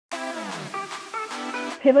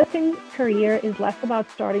pivoting career is less about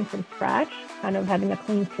starting from scratch, kind of having a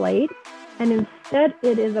clean slate. And instead,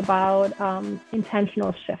 it is about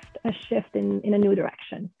intentional shift, a shift in a new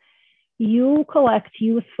direction. You collect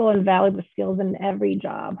useful and valuable skills in every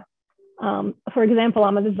job. For example,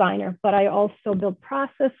 I'm a designer, but I also build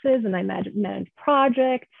processes and I manage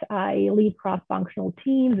projects. I lead cross-functional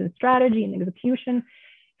teams in strategy and execution.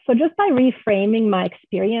 So just by reframing my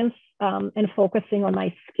experience and focusing on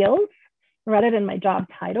my skills rather than my job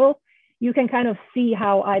title, you can kind of see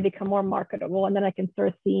how I become more marketable, and then I can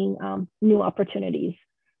start seeing new opportunities.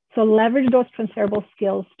 So leverage those transferable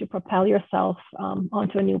skills to propel yourself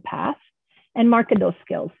onto a new path and market those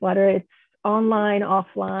skills, whether it's online,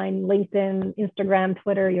 offline, LinkedIn, Instagram,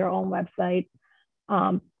 Twitter, your own website,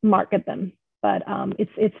 market them. But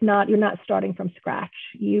it's not, you're not starting from scratch.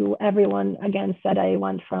 Everyone again said I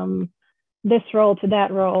went from this role to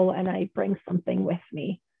that role and I bring something with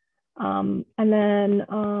me. And then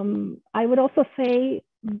I would also say,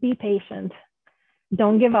 be patient.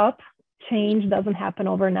 Don't give up. Change doesn't happen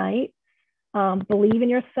overnight. Believe in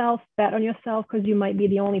yourself, bet on yourself, because you might be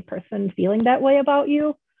the only person feeling that way about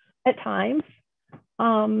you at times.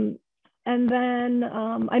 And then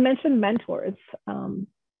I mentioned mentors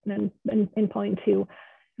in point two.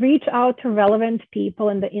 Reach out to relevant people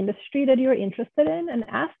in the industry that you're interested in and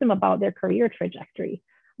ask them about their career trajectory.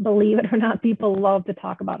 Believe it or not, people love to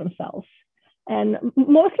talk about themselves. And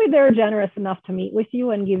mostly they're generous enough to meet with you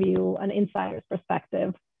and give you an insider's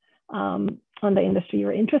perspective on the industry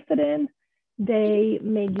you're interested in. They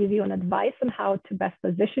may give you an advice on how to best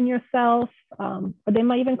position yourself, or they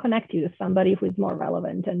might even connect you to somebody who is more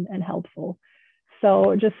relevant and helpful.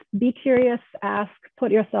 So just be curious, ask,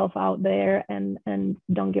 put yourself out there, and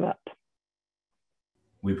don't give up.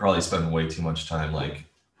 We probably spend way too much time like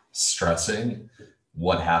stressing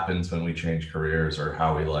what happens when we change careers or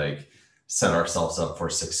how we like set ourselves up for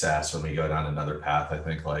success when we go down another path. I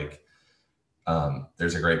think like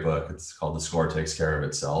there's a great book. It's called The Score Takes Care of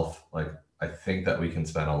Itself. Like, I think that we can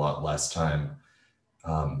spend a lot less time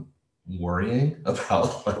worrying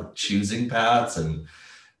about like choosing paths and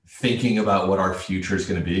thinking about what our future is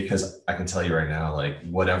going to be. Because I can tell you right now, like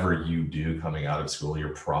whatever you do coming out of school,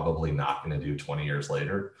 you're probably not going to do 20 years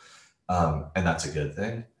later. And that's a good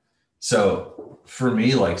thing. So for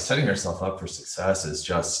me, like setting yourself up for success is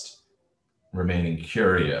just remaining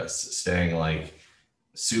curious, staying like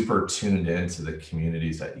super tuned into the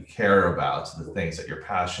communities that you care about, to the things that you're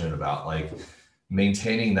passionate about, like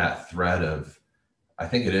maintaining that thread of, I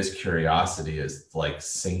think it is curiosity is like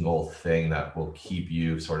single thing that will keep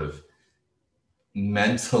you sort of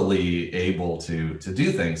mentally able to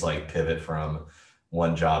do things like pivot from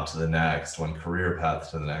one job to the next, one career path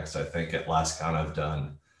to the next. I think at last count I've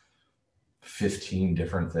done 15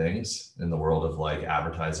 different things in the world of like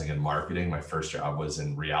advertising and marketing. My first job was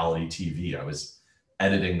in reality TV. I was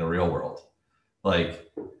editing The Real World.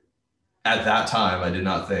 Like at that time, I did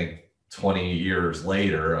not think 20 years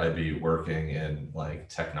later, I'd be working in like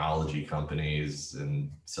technology companies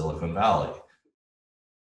in Silicon Valley.